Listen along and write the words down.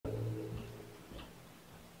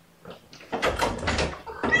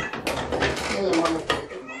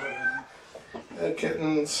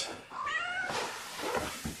Kittens.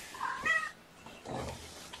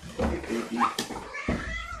 Hey, baby.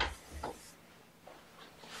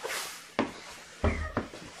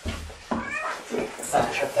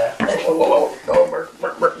 Shut that. Whoa, whoa, whoa. No,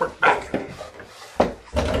 work back. That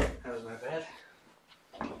was my bad.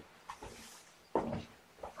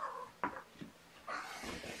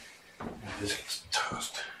 This gets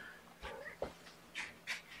toast.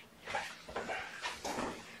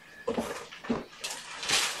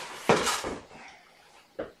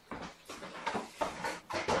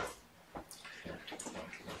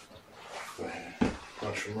 Go ahead.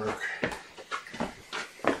 Watch your work.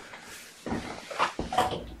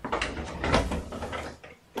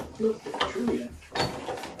 Look, true, yeah.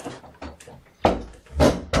 I'm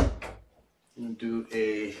gonna do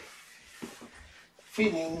a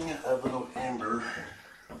feeding of little Amber.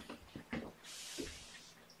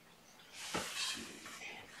 Let's see.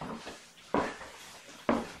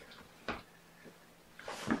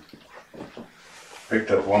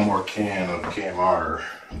 Picked up one more can of KMR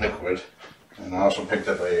liquid, and I also picked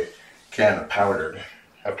up a can of powdered.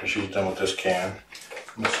 After she's done with this can,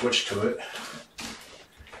 I'm gonna switch to it.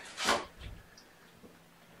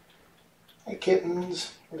 Hey,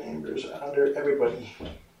 Kittens, and Amber's under everybody.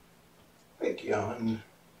 Hey, Dion.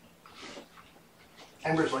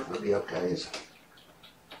 Amber's like really up, guys.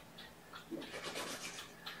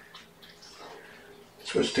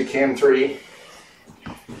 Switch to cam 3.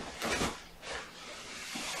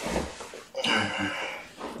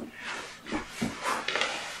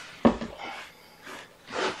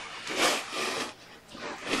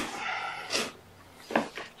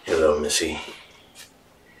 Hello, Missy.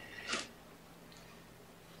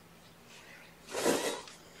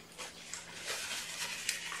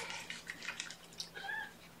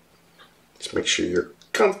 Just make sure you're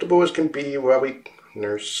comfortable as can be while we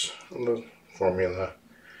nurse on the formula.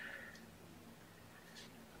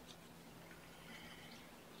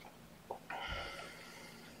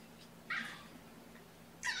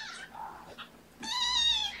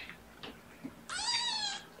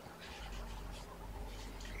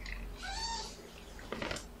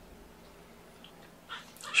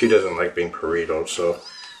 She doesn't like being burritoed, so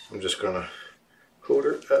I'm just gonna hold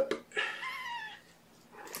her up.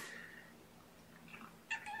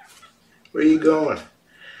 Where are you going?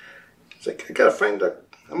 It's like, I gotta find the,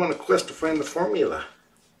 I'm on a quest to find the formula.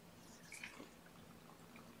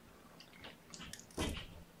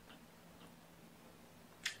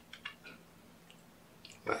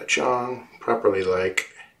 Latch on, properly like.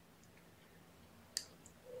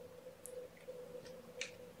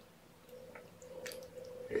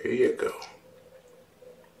 There you go.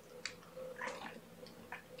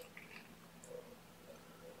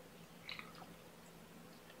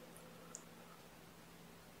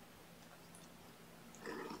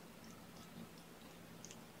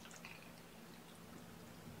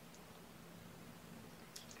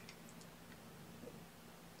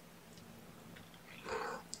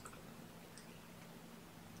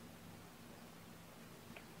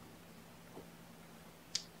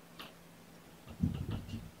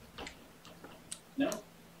 No.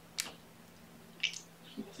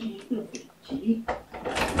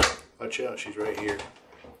 Watch out, she's right here.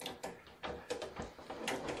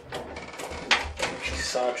 She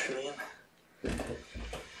saw Trillian.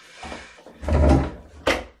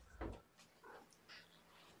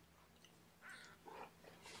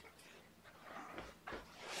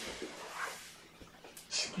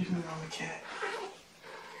 Excuse me, Mama Cat.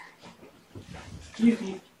 Excuse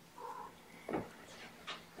me.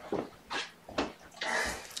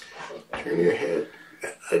 Turn your head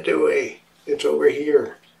the way. It's over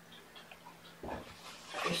here.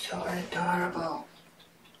 You're so adorable.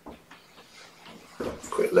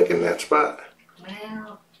 Quit licking that spot.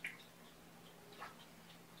 Meow.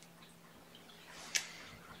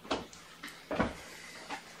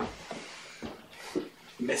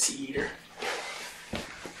 Messy eater.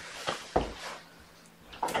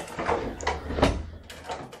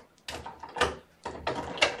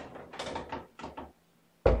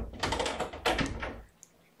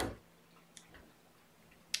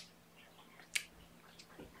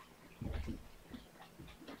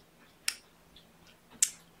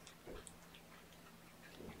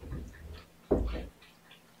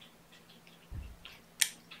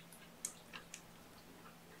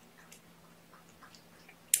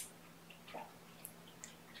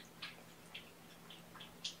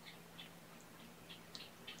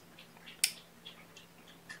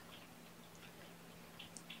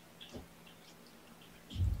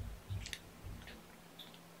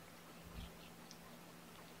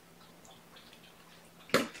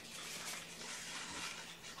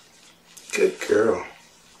 girl.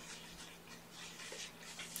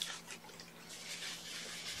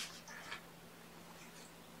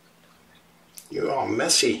 You're all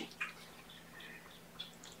messy.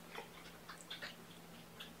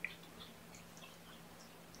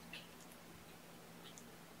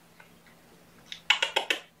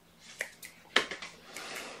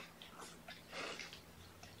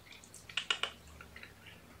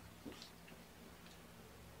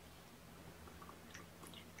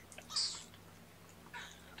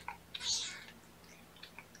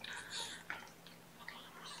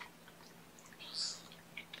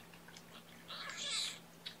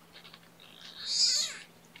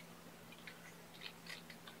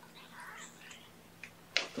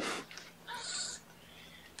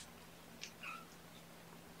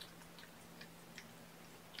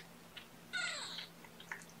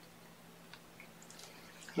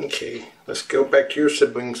 Okay, let's go back to your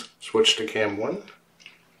siblings. Switch to cam 1.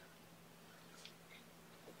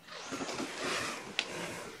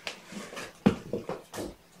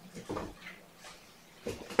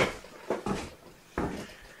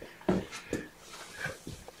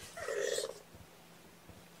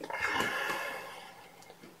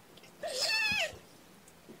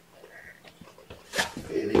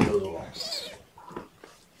 There he goes along.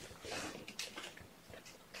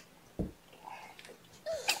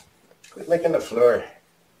 Quit licking the floor.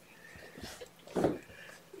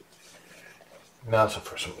 Now it's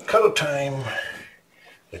for some cuddle time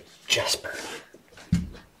with Jasper.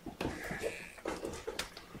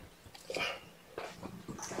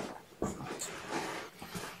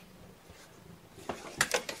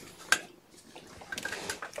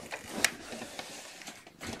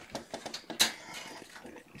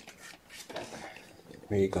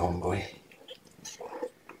 Where you going, boy?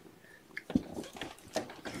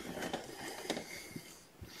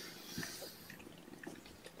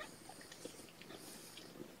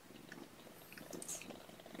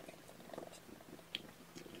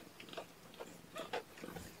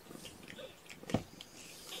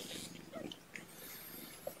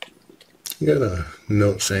 I got a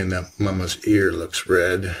note saying that Mama's ear looks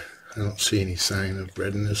red. I don't see any sign of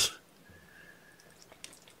redness.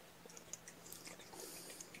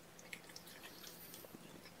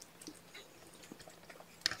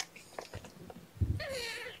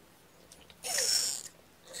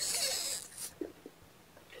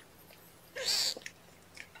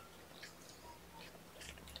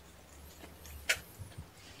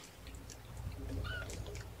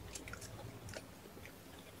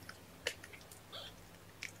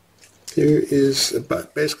 There is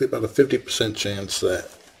basically about a 50% chance that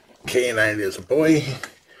Kyanite is a boy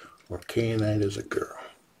or Kyanite is a girl.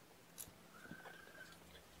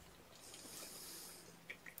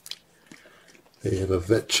 They have a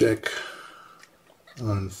vet check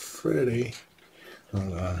on Friday.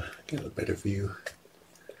 Hold on, get a better view.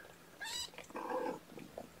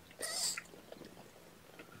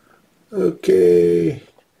 Okay,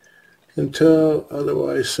 until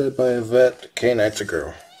otherwise said by a vet, Kyanite's a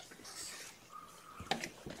girl.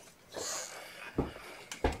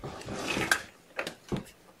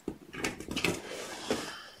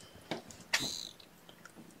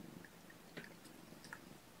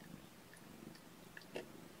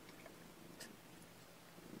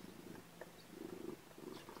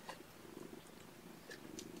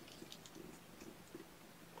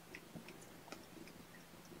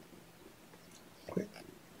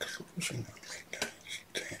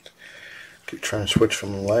 Keep trying to switch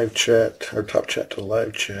from live chat or top chat to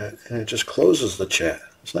live chat, and it just closes the chat.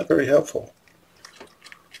 It's not very helpful.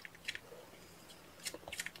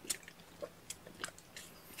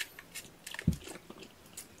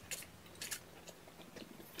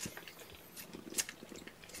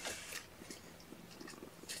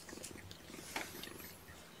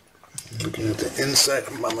 Looking at the inside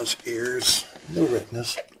of Mama's ears, no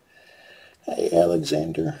redness. Hey,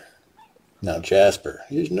 Alexander. Now Jasper.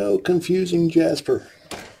 There's no confusing Jasper.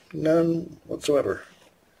 None whatsoever.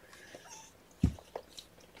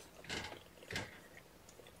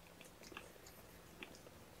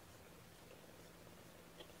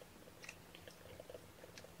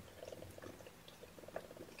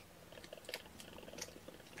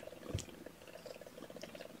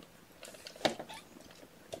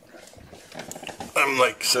 I'm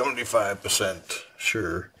like 75%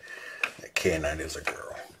 sure that Kyanite is a girl.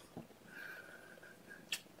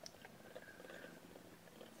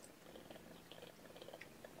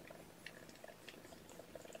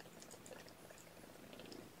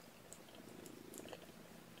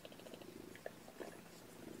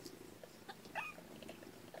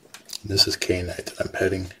 This is Kyanite that I'm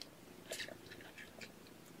petting.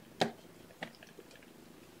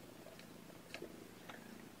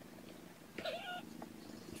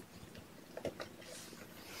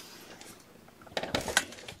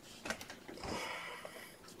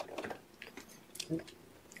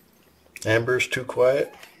 Amber's too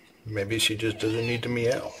quiet. Maybe she just doesn't need to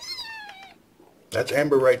meow. That's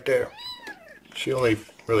Amber right there. She only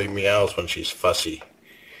really meows when she's fussy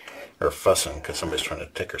or fussing because somebody's trying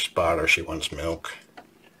to take her spot or she wants milk.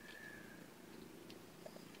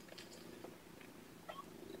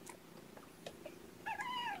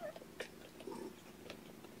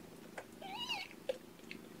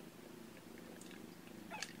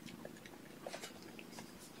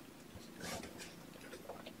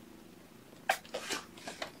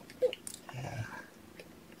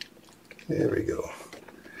 There we go.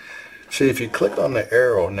 See, if you click on the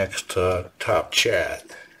arrow next to top chat,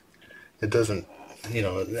 it doesn't,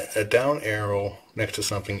 a down arrow next to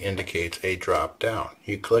something indicates a drop down.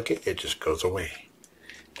 You click it, it just goes away.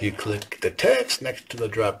 You click the text next to the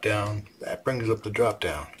drop down, that brings up the drop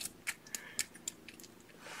down.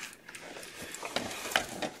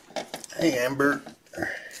 Hey, Amber.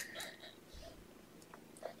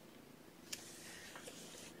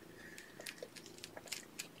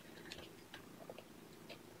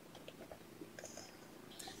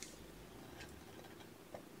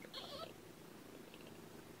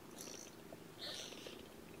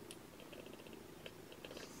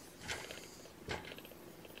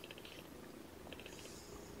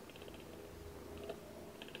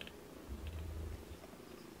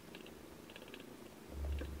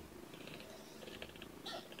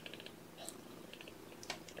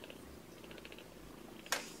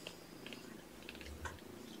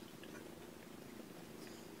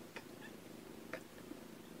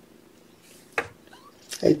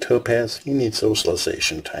 Hey, Topaz, you need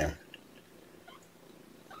socialization time.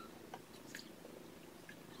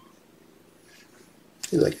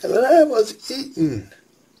 He's like, I was eating.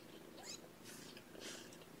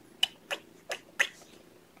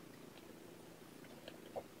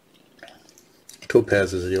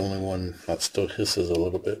 Topaz is the only one that still hisses a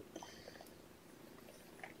little bit.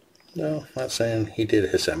 No, not saying he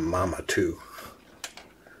did hiss at Mama too.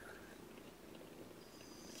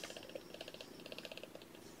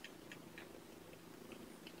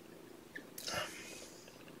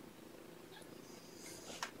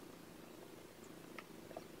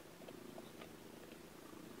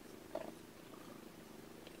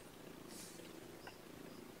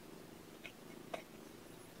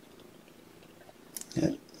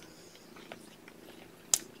 Yeah.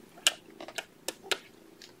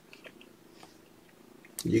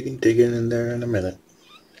 You can dig in there in a minute.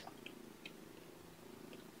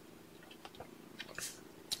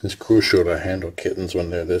 It's crucial to handle kittens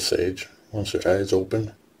when they're this age. Once their eyes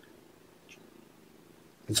open,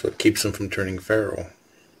 it's what keeps them from turning feral.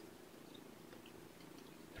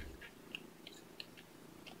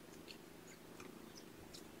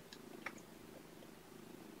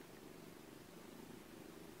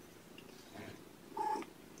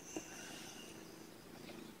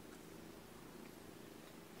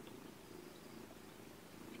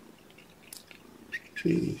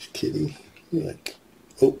 Jeez, kitty, you like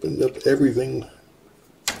opened up everything.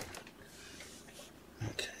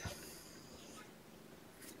 Okay.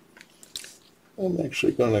 I'm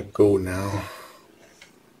actually gonna go now.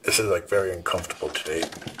 This is like very uncomfortable today.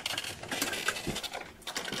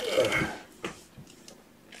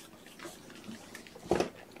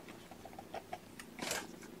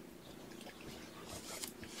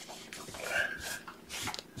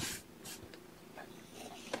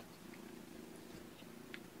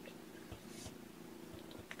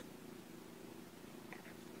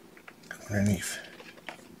 Underneath.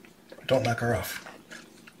 Don't knock her off.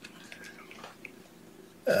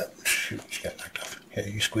 Shoot, she got knocked off. Here,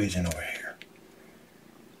 you squeeze in over here.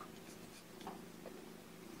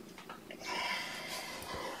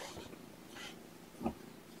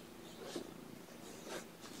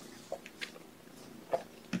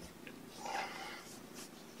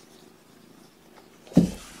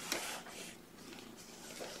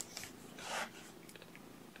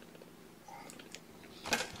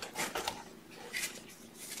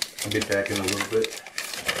 I'll get back in a little bit.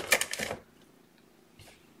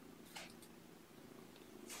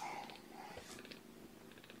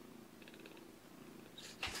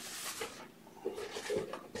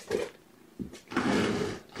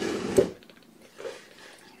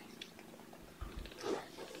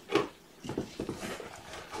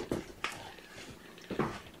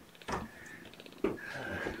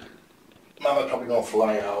 Mama's probably gonna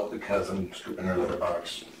fly out because I'm scooping her litter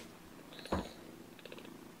box.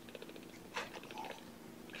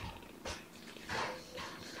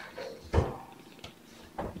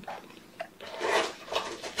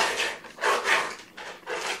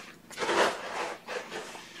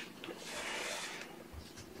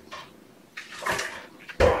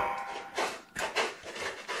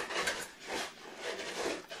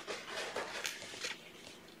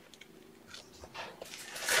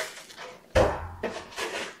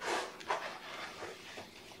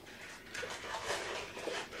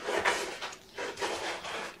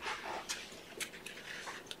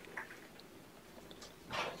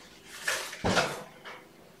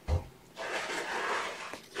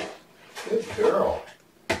 Good girl.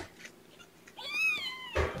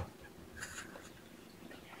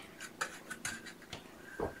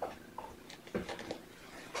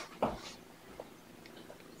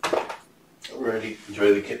 Alrighty,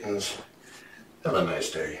 enjoy the kittens. Have a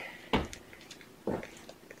nice day.